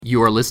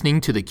You are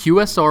listening to the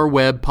QSR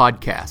Web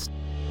Podcast.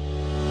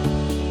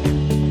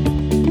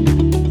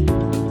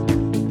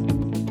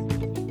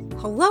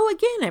 Hello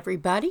again,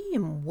 everybody,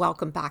 and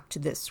welcome back to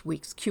this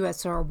week's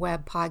QSR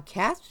Web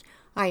Podcast.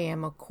 I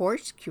am, of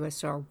course,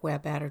 QSR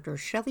Web Editor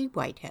Shelley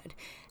Whitehead,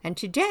 and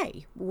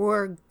today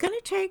we're going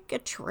to take a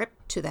trip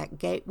to that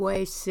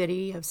gateway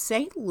city of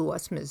St.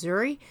 Louis,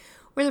 Missouri,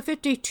 where the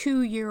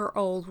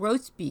 52-year-old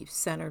roast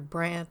beef-centered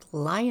brand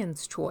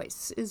Lion's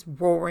Choice is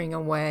roaring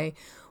away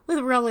with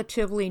a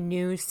relatively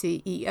new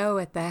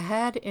CEO at the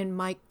head in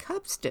Mike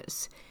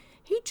Cubstis.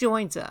 He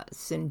joins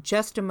us in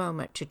just a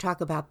moment to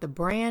talk about the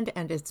brand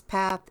and its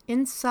path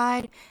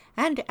inside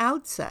and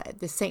outside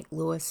the St.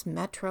 Louis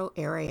metro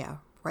area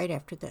right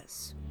after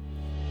this.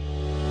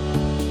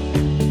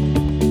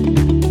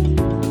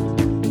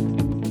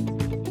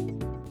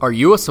 Are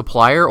you a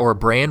supplier or a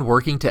brand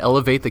working to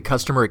elevate the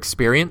customer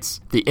experience?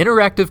 The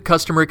Interactive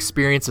Customer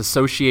Experience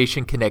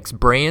Association connects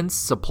brands,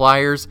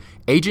 suppliers,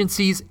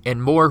 agencies,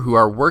 and more who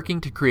are working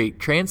to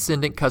create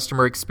transcendent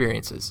customer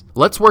experiences.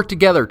 Let's work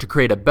together to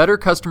create a better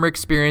customer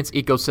experience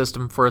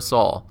ecosystem for us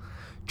all.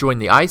 Join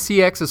the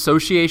ICX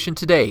Association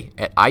today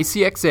at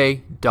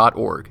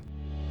icxa.org.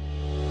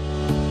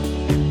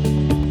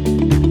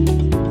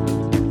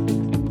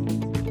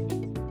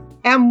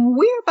 And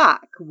we're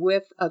back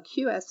with a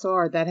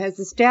QSR that has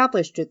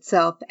established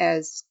itself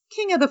as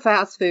king of the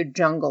fast food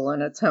jungle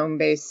in its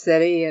home-based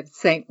city of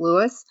St.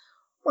 Louis,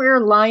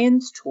 where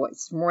Lion's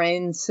Choice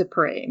reigns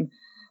supreme.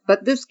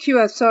 But this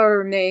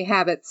QSR may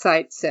have its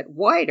sights set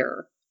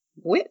wider,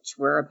 which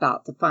we're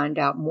about to find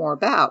out more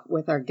about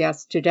with our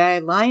guest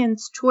today,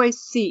 Lion's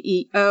Choice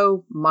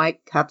CEO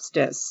Mike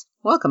Cubstis.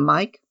 Welcome,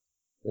 Mike.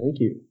 Thank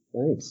you.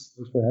 Thanks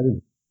for having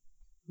me.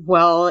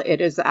 Well,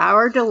 it is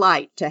our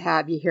delight to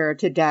have you here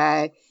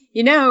today.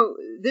 You know,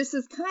 this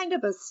is kind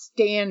of a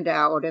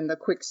standout in the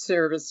quick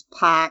service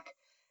pack,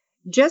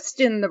 just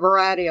in the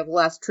variety of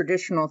less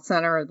traditional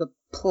center of the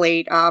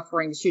plate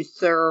offerings you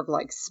serve,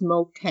 like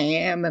smoked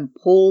ham and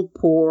pulled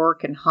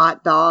pork and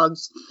hot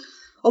dogs,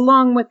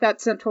 along with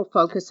that central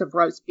focus of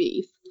roast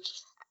beef.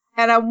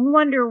 And I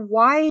wonder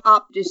why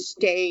opt to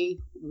stay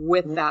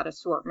with that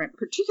assortment,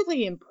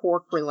 particularly in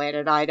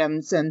pork-related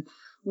items, and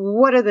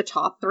what are the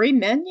top 3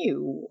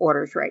 menu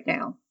orders right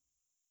now?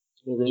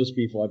 Well, roast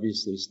beef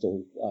obviously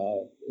still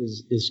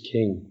is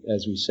king,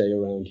 as we say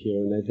around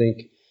here. And I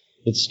think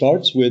it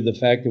starts with the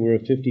fact that we're a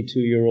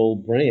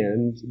 52-year-old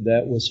brand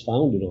that was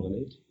founded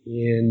on it.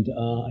 And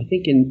I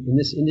think in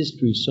this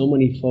industry, so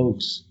many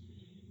folks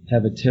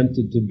have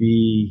attempted to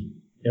be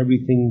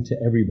everything to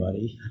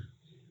everybody,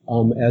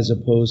 as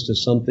opposed to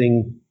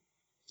something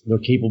they're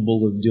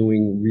capable of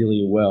doing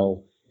really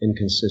well and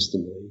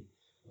consistently.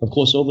 Of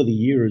course, over the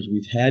years,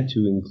 we've had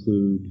to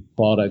include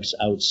products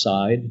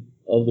outside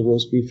of the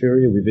roast beef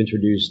area. We've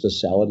introduced a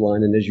salad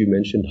line, and as you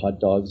mentioned, hot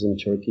dogs and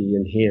turkey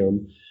and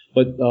ham.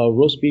 But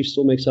roast beef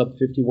still makes up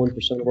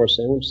 51% of our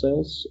sandwich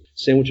sales.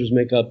 Sandwiches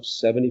make up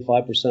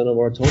 75% of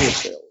our total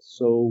sales.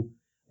 So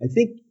I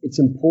think it's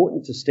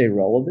important to stay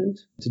relevant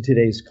to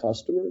today's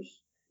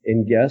customers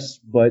and guests,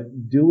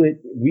 but do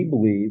it, we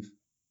believe,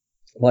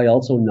 by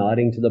also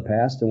nodding to the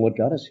past and what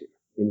got us here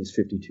in these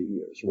 52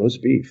 years.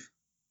 Roast beef.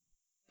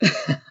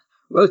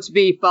 Roast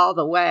beef all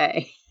the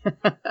way.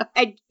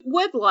 I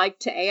would like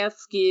to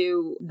ask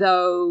you,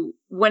 though,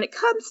 when it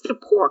comes to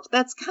pork,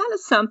 that's kind of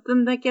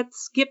something that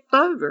gets skipped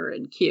over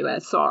in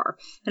QSR.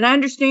 And I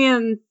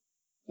understand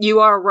you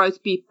are a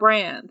roast beef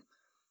brand,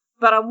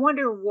 but I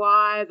wonder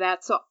why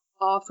that's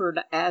offered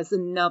as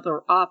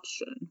another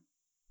option.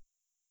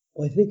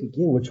 Well, I think,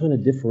 again, we're trying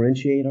to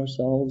differentiate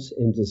ourselves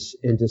and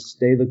to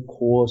stay the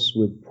course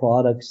with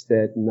products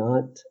that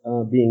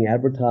not being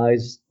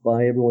advertised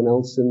by everyone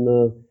else in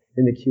the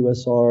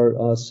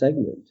QSR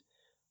segment.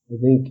 I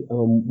think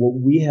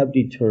what we have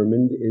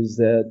determined is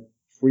that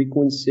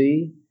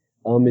frequency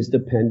is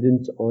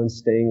dependent on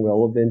staying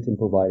relevant and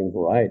providing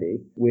variety.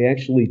 We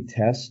actually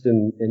test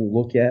and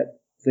look at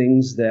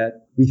things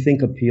that we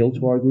think appeal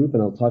to our group,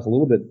 and I'll talk a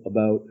little bit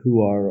about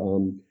who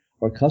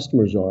our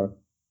customers are.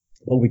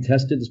 Well, we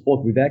tested this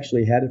pork. We've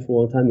actually had it for a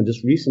long time, and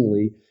just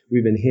recently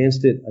we've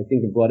enhanced it, I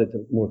think, and brought it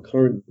to more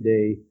current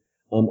day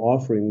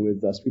offering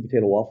with sweet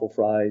potato waffle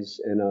fries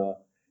and a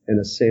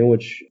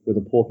sandwich where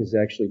the pork is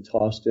actually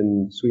tossed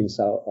in sweet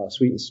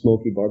and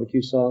smoky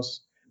barbecue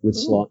sauce with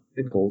slaw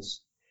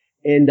pickles.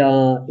 And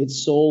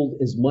it's sold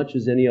as much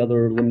as any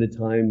other limited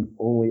time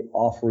only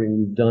offering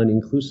we've done,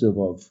 inclusive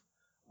of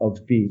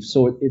beef.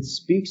 So it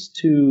speaks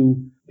to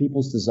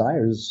people's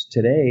desires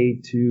today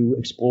to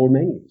explore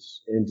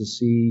menus and to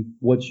see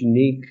what's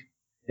unique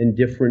and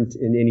different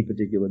in any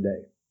particular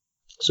day.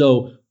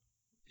 So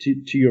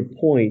to your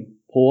point,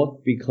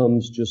 pork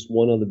becomes just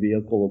one other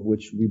vehicle of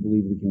which we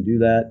believe we can do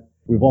that.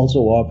 We've also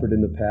offered in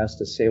the past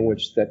a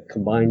sandwich that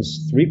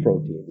combines 3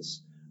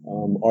 proteins,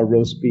 our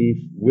roast beef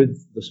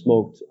with the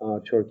smoked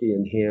turkey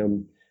and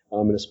ham,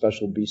 and a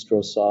special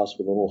bistro sauce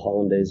with a little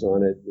hollandaise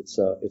on it. It's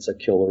a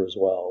killer as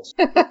well.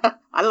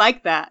 I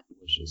like that.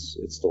 Delicious.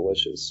 It's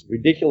delicious.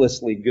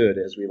 Ridiculously good,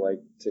 as we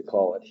like to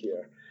call it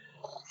here.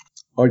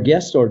 our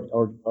guests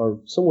are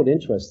somewhat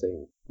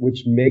interesting,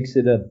 which makes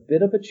it a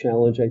bit of a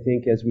challenge, I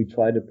think, as we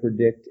try to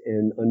predict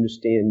and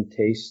understand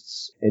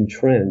tastes and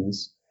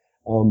trends.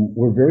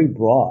 We're very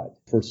broad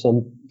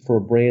for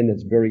a brand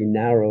that's very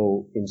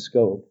narrow in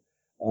scope.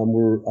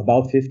 We're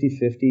about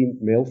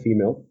 50-50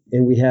 male-female,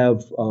 and we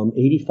have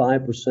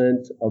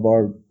 85% of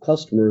our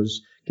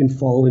customers can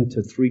fall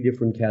into three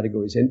different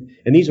categories.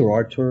 And these are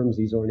our terms.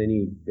 These aren't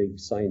any big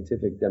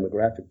scientific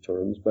demographic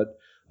terms. But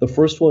the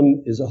first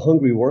one is a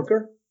hungry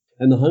worker.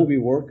 And the hungry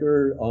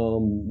worker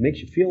makes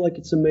you feel like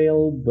it's a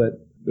male, but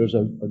there's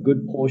a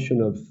good portion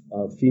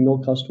of female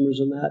customers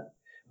in that.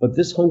 But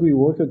this hungry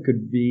worker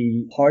could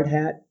be hard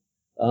hat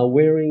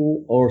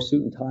wearing or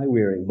suit and tie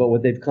wearing. But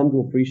what they've come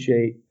to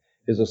appreciate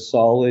is a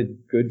solid,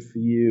 good for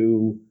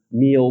you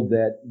meal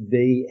that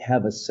they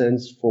have a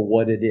sense for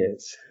what it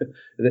is.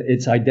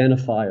 It's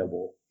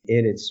identifiable,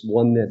 and it's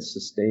one that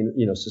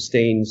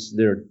sustains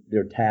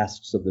their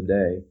tasks of the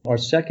day. Our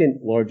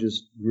second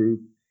largest group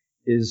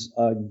is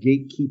a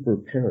gatekeeper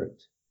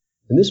parent.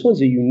 And this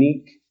one's a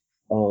unique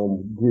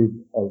group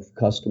of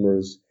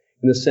customers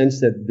in the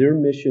sense that their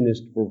mission is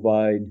to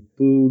provide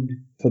food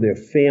for their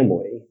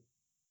family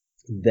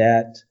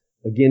that,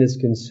 again, is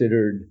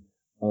considered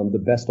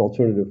the best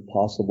alternative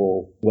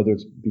possible, whether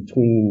it's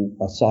between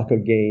a soccer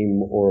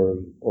game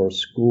or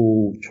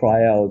school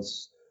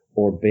tryouts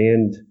or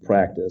band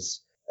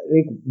practice. I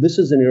think this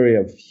is an area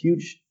of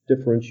huge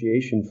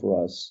differentiation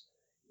for us.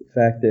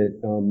 The fact that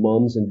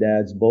moms and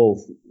dads both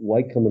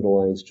like coming to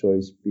Lion's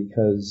Choice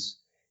because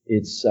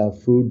it's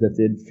food that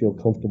they'd feel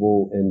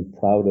comfortable and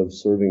proud of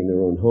serving in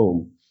their own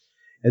home.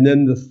 And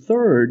then the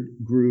third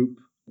group,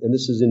 and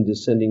this is in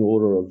descending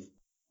order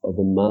of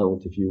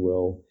amount, if you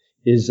will,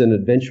 is an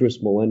adventurous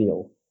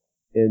millennial.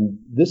 And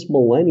this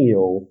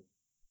millennial,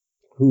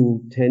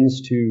 who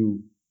tends to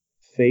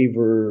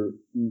favor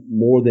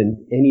more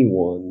than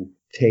anyone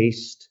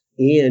taste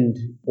and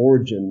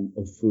origin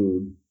of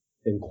food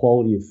and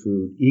quality of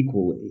food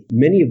equally.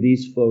 Many of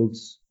these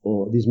folks,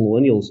 these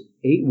millennials,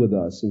 ate with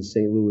us in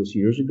St. Louis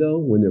years ago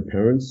when their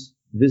parents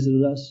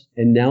visited us,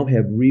 and now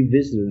have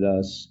revisited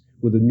us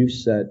with a new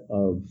set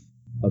of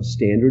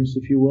standards,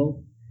 if you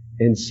will,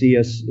 and see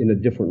us in a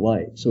different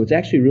light. So it's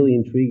actually really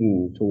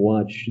intriguing to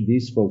watch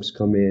these folks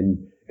come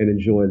in and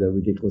enjoy the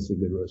ridiculously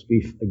good roast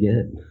beef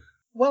again.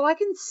 Well, I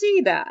can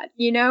see that.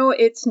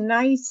 It's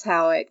nice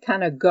how it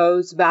kind of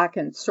goes back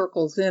and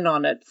circles in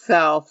on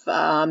itself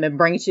and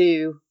brings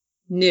you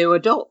new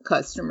adult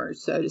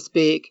customers, so to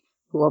speak,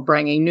 who are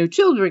bringing new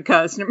children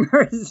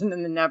customers in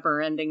the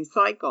never-ending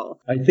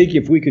cycle. I think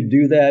if we could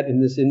do that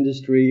in this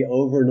industry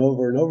over and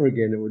over and over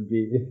again, it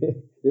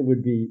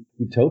would be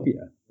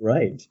utopia.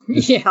 Right.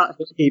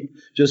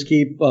 Just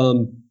keep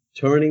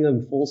turning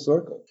them full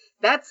circle.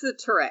 That's the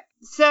trick.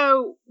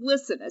 So,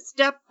 listen, a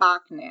step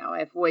back now,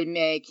 if we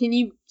may. Can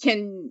you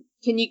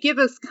give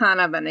us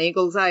kind of an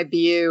eagle's eye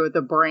view of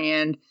the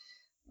brand,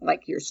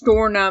 like your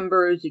store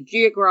numbers, your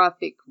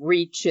geographic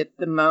reach at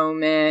the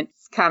moment,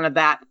 kind of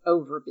that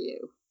overview?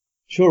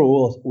 Sure.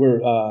 Well,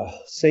 we're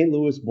St.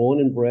 Louis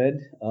born and bred.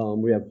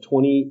 We have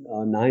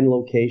 29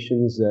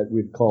 locations that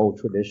we'd call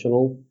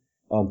traditional.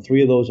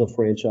 3 of those are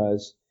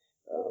franchise.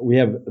 We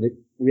have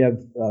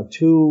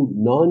two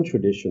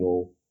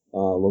non-traditional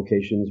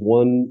locations.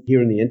 One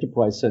here in the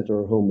Enterprise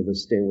Center, home of the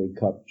Stanley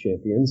Cup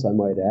champions, I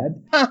might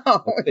add.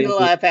 Oh, I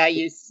love how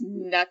you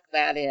snuck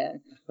that in.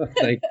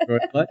 Thank you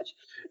very much.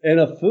 And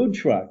a food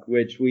truck,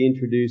 which we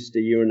introduced a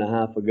year and a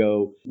half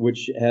ago,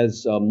 which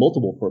has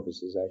multiple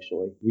purposes.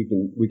 Actually,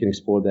 we can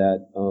explore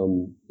that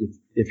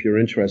if you're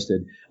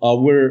interested.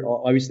 We're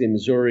obviously in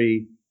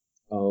Missouri.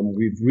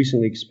 We've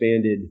recently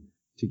expanded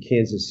to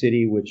Kansas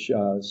City, which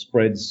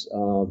spreads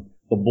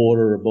the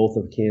border both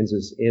of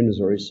Kansas and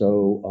Missouri.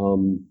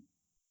 So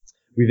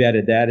we've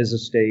added that as a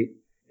state,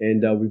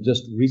 and we've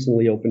just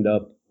recently opened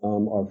up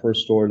our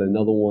first store and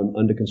another one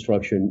under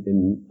construction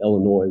in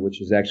Illinois,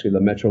 which is actually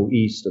the metro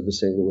east of the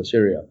St. Louis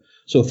area.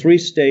 So 3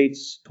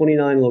 states,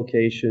 29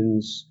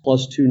 locations,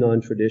 plus 2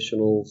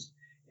 non-traditionals,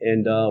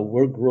 and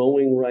we're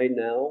growing right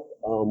now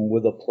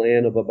with a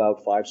plan of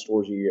about 5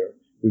 stores a year.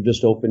 We've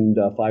just opened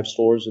 5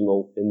 stores in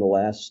the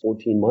last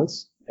 14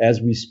 months.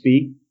 As we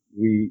speak,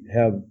 we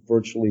have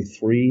virtually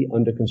 3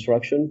 under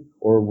construction,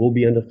 or will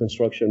be under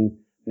construction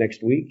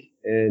next week.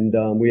 And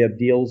we have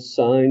deals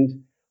signed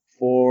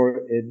for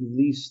at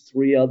least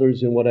 3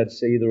 others in what I'd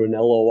say either an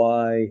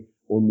LOI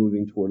or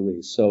moving toward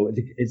lease. So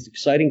it's an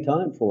exciting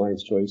time for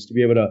Lion's Choice to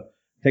be able to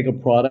take a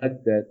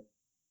product that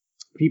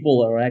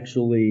people are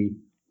actually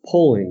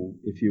pulling,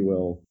 if you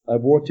will.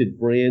 I've worked at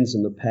brands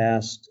in the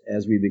past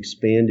as we've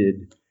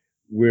expanded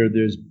where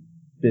there's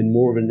been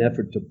more of an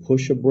effort to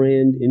push a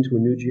brand into a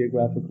new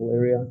geographical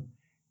area.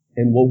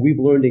 And what we've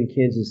learned in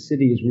Kansas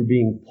City is we're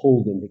being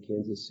pulled into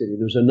Kansas City.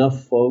 There's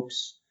enough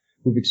folks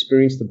who've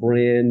experienced the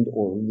brand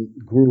or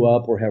grew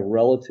up or have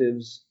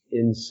relatives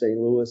in St.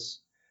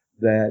 Louis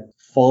that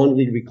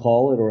fondly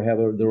recall it or have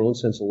their own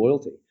sense of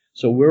loyalty.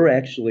 So we're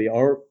actually,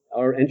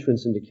 our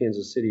entrance into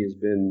Kansas City has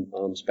been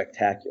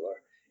spectacular.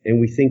 And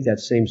we think that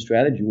same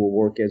strategy will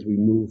work as we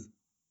move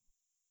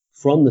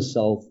from the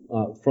south,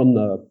 from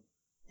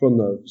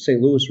the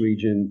St. Louis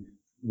region,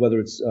 whether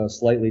it's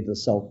slightly to the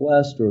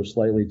southwest or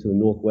slightly to the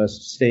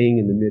northwest, staying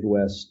in the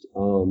Midwest,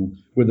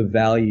 where the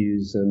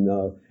values and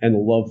the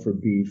love for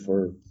beef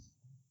are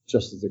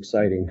just as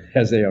exciting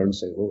as they are in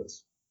St.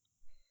 Louis.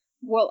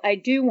 Well, I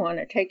do want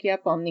to take you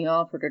up on the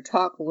offer to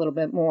talk a little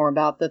bit more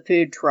about the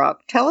food truck.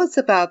 Tell us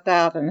about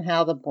that and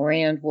how the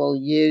brand will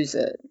use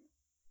it.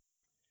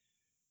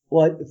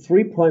 Well,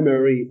 three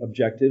primary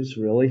objectives,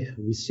 really.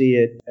 We see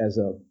it as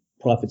a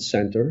profit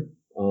center.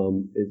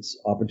 It's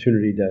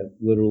opportunity to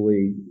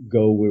literally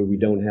go where we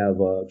don't have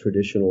a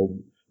traditional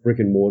brick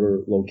and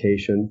mortar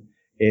location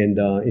and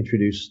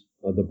introduce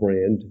the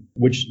brand,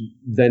 which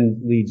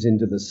then leads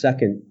into the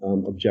second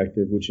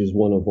objective, which is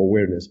one of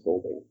awareness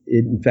building.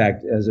 In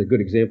fact, as a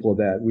good example of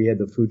that, we had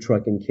the food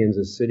truck in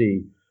Kansas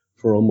City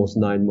for almost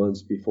 9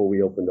 months before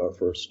we opened our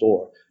first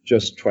store,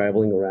 just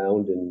traveling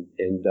around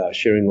and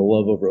sharing the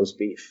love of roast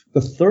beef. The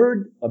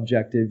third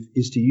objective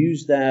is to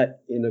use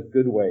that in a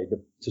good way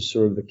to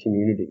serve the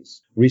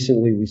communities.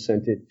 Recently, we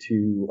sent it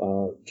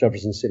to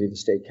Jefferson City, the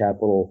state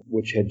capital,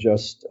 which had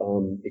just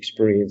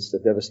experienced a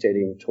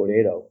devastating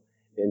tornado.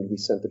 And we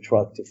sent the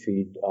truck to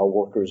feed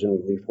workers and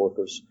relief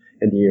workers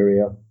in the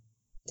area.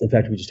 In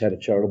fact, we just had a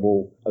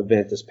charitable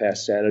event this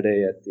past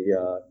Saturday at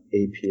the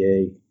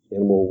APA,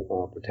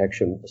 Animal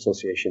Protection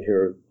Association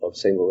here of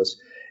St. Louis,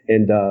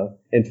 and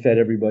fed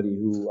everybody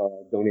who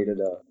donated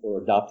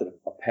or adopted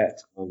a pet.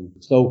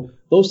 So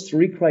those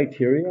three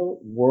criteria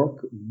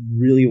work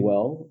really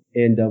well,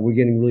 and we're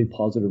getting really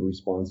positive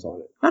response on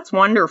it. That's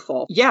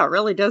wonderful. Yeah, it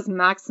really does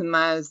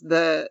maximize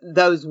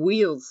those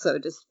wheels, so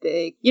to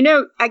speak. You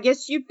know, I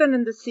guess you've been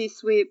in the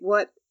C-suite,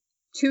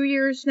 2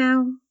 years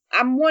now?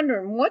 I'm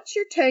wondering, what's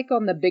your take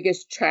on the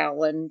biggest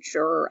challenge,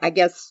 or I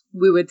guess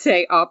we would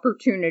say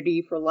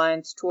opportunity for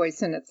Lion's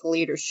Choice and its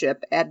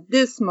leadership at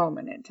this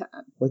moment in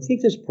time? Well, I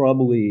think there's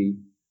probably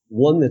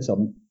one that's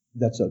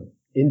a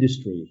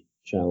industry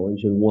challenge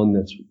and one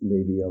that's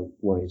maybe a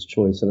Lion's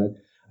Choice. And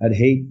I'd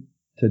hate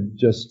to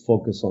just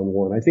focus on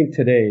one. I think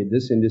today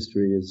this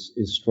industry is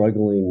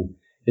struggling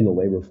in the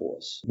labor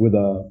force with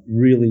a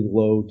really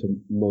low to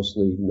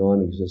mostly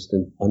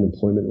non-existent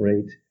unemployment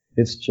rate.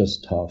 It's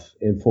just tough.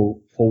 And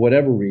for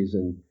whatever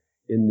reason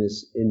in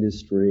this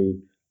industry,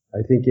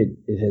 I think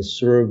it has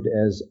served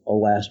as a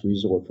last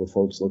resort for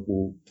folks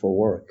looking for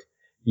work.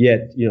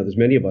 Yet, there's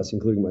many of us,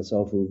 including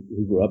myself, who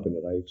grew up in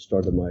it. I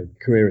started my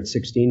career at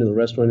 16 in the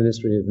restaurant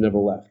industry and have never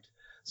left.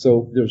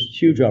 So there's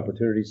huge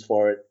opportunities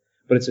for it,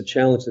 but it's a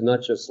challenge that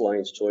not just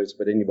Lion's Choice,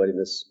 but anybody in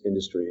this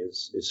industry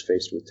is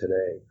faced with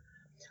today.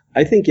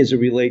 I think as it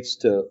relates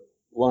to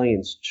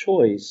Lion's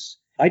Choice,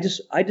 I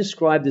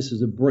describe this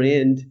as a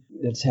brand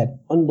that's had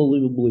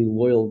unbelievably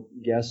loyal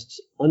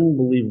guests,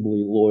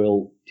 unbelievably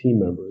loyal team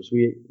members.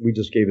 We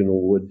just gave an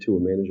award to a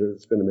manager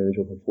that's been a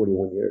manager for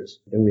 41 years.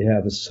 And we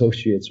have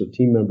associates or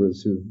team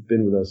members who've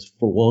been with us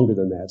for longer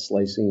than that,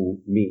 slicing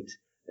meat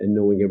and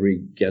knowing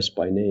every guest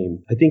by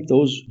name. I think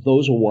those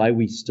are why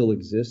we still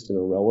exist and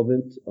are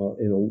relevant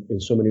in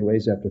so many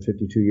ways after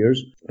 52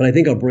 years. But I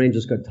think our brand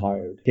just got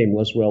tired, became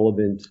less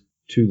relevant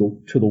to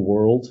the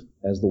world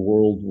as the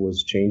world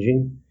was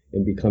changing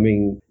and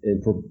becoming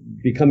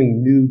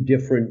new,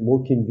 different,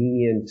 more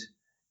convenient,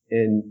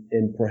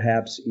 and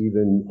perhaps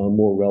even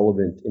more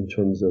relevant in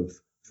terms of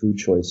food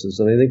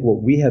choices. And I think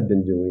what we have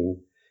been doing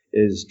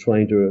is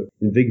trying to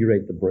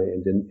invigorate the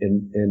brand and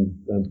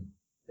in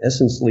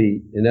essence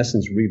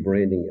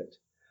rebranding it.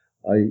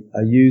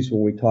 I use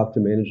when we talk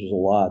to managers a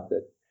lot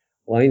that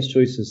Lion's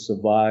Choice has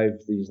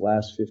survived these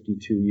last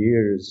 52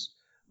 years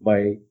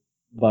by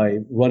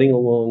running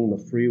along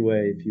the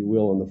freeway, if you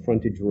will, on the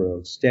frontage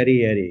road,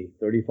 steady Eddie,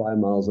 35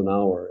 miles an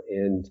hour.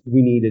 And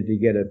we needed to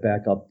get it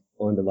back up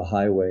onto the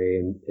highway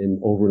and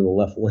over in the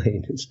left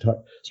lane and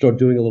start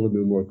doing a little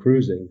bit more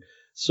cruising.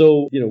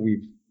 So,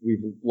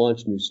 we've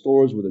launched new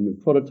stores with a new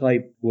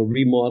prototype. We're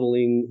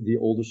remodeling the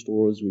older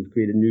stores. We've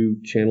created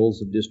new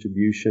channels of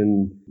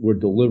distribution. We're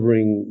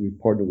delivering. We've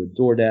partnered with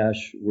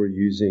DoorDash. We're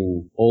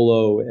using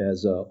Olo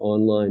as an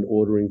online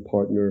ordering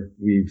partner.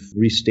 We've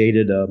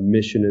restated a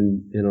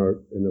mission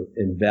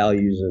and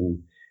values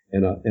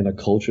and a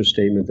culture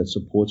statement that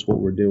supports what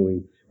we're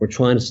doing. We're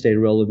trying to stay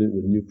relevant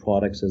with new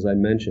products, as I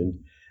mentioned.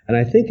 And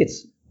I think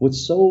it's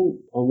what's so,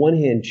 on one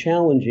hand,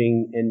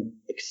 challenging and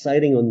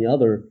exciting on the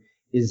other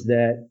is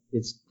that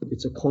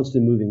it's a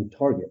constant moving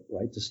target,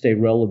 right? To stay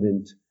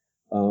relevant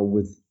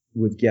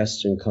with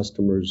guests and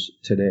customers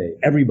today.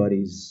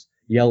 Everybody's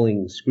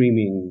yelling,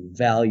 screaming,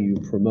 value,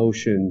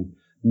 promotion,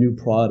 new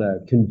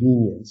product,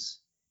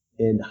 convenience.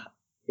 And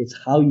it's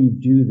how you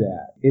do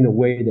that in a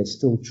way that's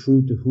still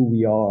true to who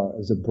we are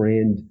as a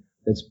brand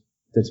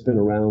that's been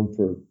around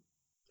for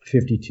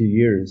 52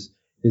 years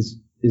is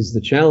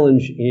the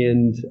challenge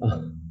and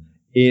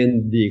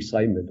the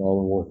excitement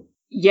all in one.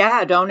 Yeah,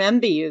 I don't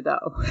envy you,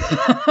 though,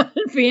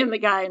 being the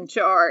guy in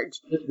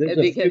charge.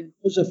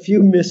 There's a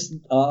few missed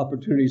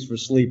opportunities for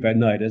sleep at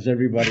night, as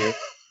everybody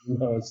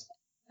knows.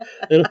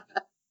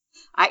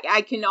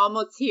 I can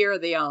almost hear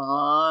the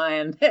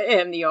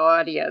in the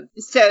audience.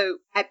 So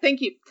I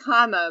think you've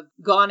kind of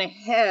gone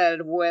ahead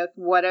with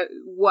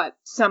what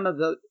some of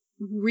the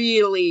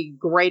really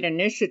great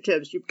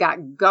initiatives you've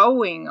got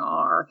going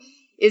are.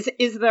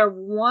 Is there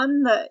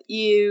one that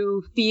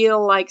you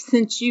feel like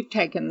since you've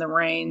taken the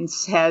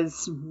reins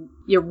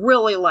you're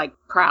really like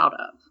proud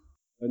of?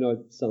 I know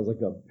it sounds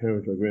like a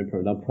parent or a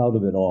grandparent. I'm proud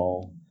of it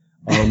all.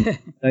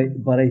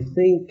 But I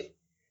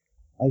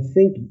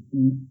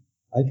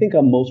think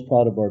I'm most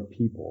proud of our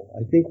people.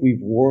 I think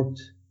we've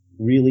worked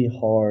really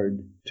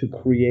hard to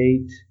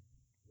create,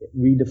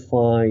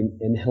 redefine,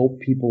 and help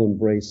people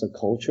embrace a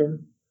culture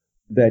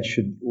that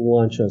should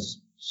launch us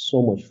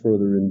so much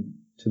further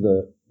into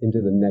the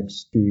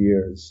next few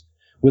years.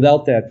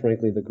 Without that,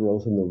 frankly, the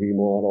growth in the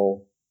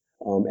remodel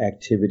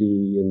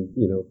activity and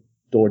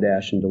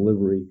DoorDash and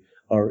delivery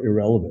are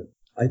irrelevant.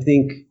 I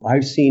think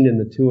I've seen in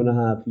the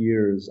 2.5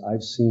 years,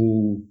 I've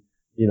seen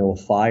a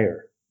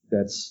fire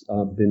that's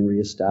been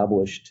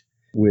reestablished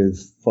with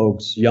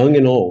folks young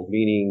and old,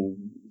 meaning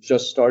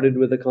just started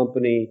with a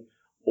company,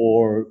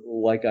 or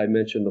like I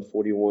mentioned, the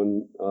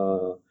 41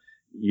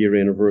 year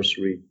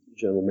anniversary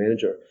general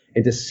manager.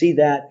 And to see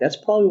that's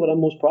probably what I'm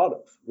most proud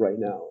of right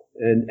now.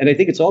 And I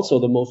think it's also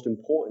the most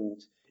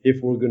important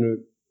if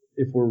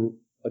we're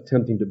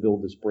attempting to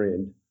build this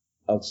brand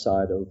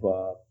outside of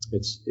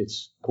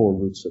its core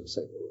roots of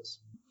St. Louis.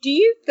 Do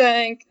you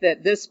think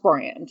that this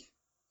brand,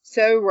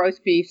 so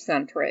roast beef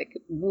centric,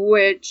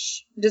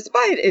 which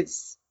despite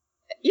its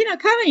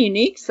kind of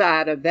unique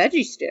side of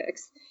veggie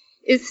sticks,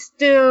 is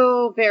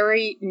still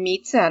very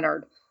meat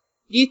centered,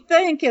 do you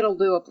think it'll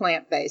do a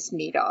plant-based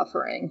meat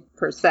offering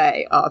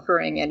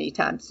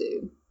anytime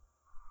soon?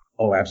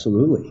 Oh,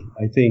 absolutely.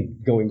 I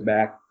think going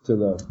back to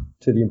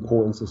the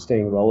importance of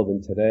staying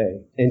relevant today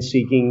and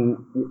seeking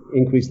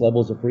increased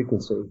levels of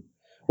frequency.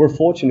 We're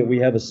fortunate we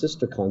have a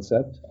sister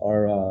concept.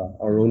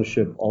 Our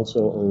ownership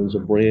also owns a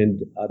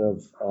brand out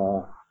of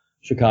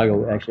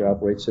Chicago. Actually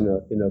operates in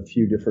a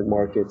few different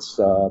markets,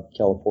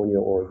 California,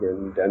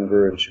 Oregon,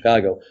 Denver, and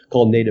Chicago,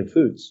 called Native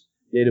Foods.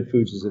 Native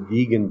Foods is a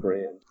vegan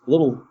brand.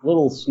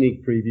 Little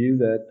sneak preview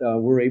that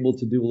we're able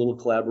to do a little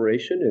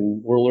collaboration,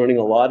 and we're learning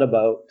a lot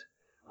about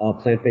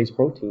plant-based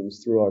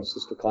proteins through our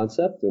sister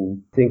concept.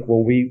 And I think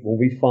when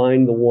we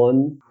find the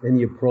one and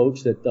the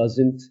approach that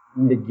doesn't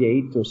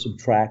negate or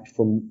subtract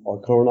from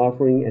our current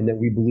offering, and that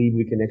we believe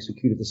we can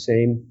execute at the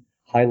same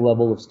high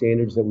level of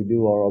standards that we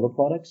do our other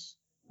products,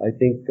 I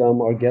think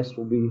our guests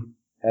will be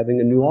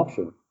having a new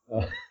option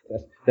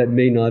that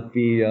may not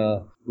be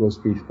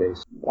roast beef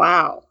based.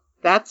 Wow.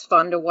 That's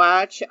fun to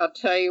watch. I'll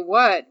tell you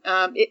what.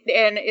 And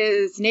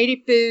is Native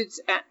Foods,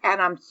 and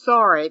I'm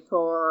sorry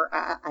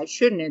I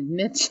shouldn't have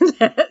mentioned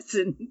this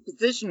in the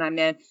position I'm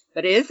in,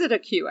 but is it a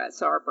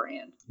QSR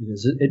brand? It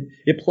is.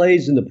 It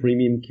plays in the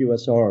premium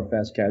QSR, or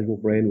fast casual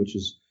brand, which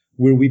is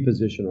where we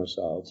position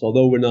ourselves.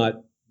 Although we're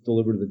not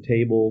delivered to the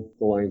table,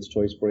 the Lion's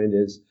Choice brand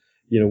is.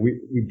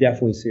 We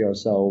definitely see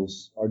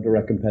ourselves, our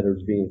direct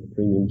competitors being the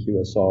premium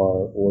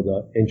QSR or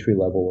the entry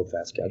level of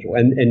fast casual.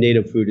 And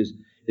Native Food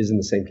is in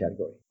the same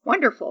category.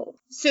 Wonderful.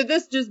 So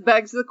this just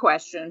begs the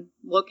question,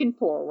 looking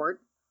forward,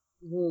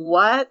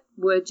 what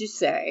would you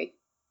say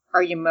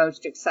are you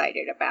most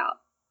excited about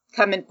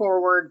coming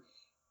forward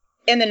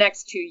in the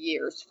next 2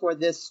 years for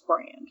this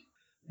brand?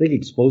 I think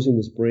exposing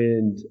this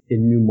brand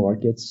in new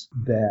markets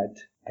that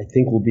I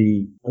think will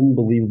be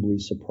unbelievably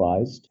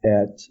surprised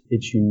at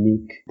its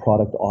unique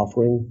product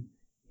offering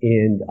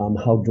and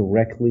how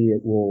directly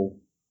it will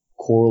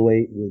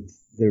correlate with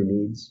their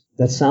needs.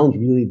 That sounds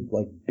really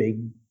like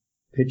big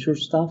picture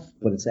stuff,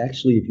 but it's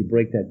actually, if you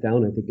break that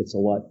down, I think it's a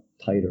lot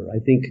tighter. I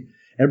think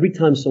every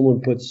time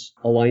someone puts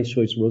a Lion's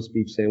Choice roast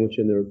beef sandwich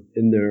in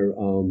their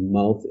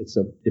mouth,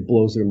 it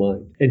blows their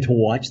mind. And to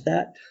watch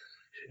that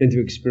and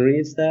to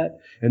experience that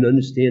and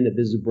understand that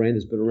this is a brand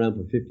that's been around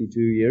for 52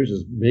 years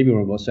is maybe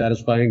one of the most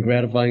satisfying,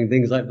 gratifying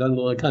things I've done in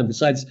a long time,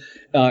 besides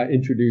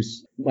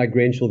introduce my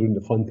grandchildren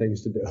to fun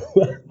things to do.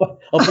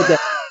 I'll put that.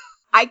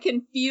 I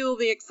can feel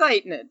the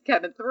excitement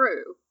coming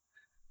through.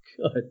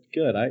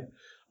 Good.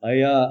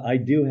 I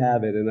do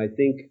have it, and I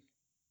think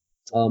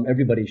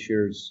everybody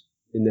shares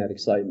in that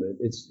excitement.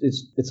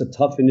 It's a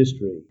tough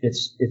industry.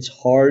 It's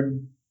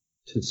hard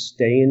to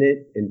stay in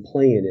it and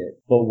play in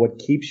it, but what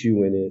keeps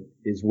you in it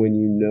is when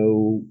you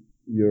know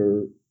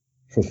you're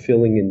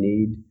fulfilling a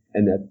need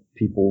and that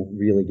people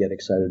really get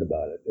excited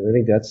about it. And I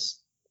think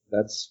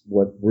that's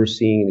what we're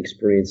seeing and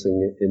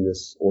experiencing in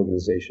this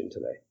organization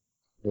today.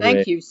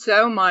 Thank you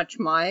so much,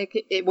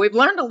 Mike. We've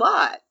learned a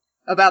lot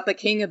about the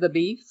king of the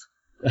beef,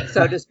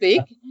 so to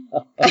speak.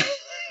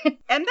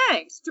 And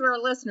thanks to our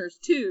listeners,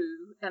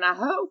 too. And I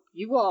hope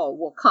you all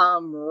will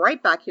come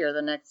right back here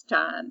the next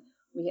time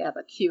we have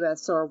a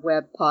QSR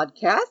Web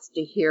podcast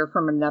to hear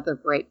from another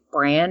great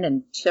brand.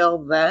 Until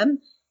then,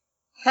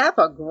 have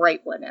a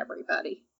great one, everybody.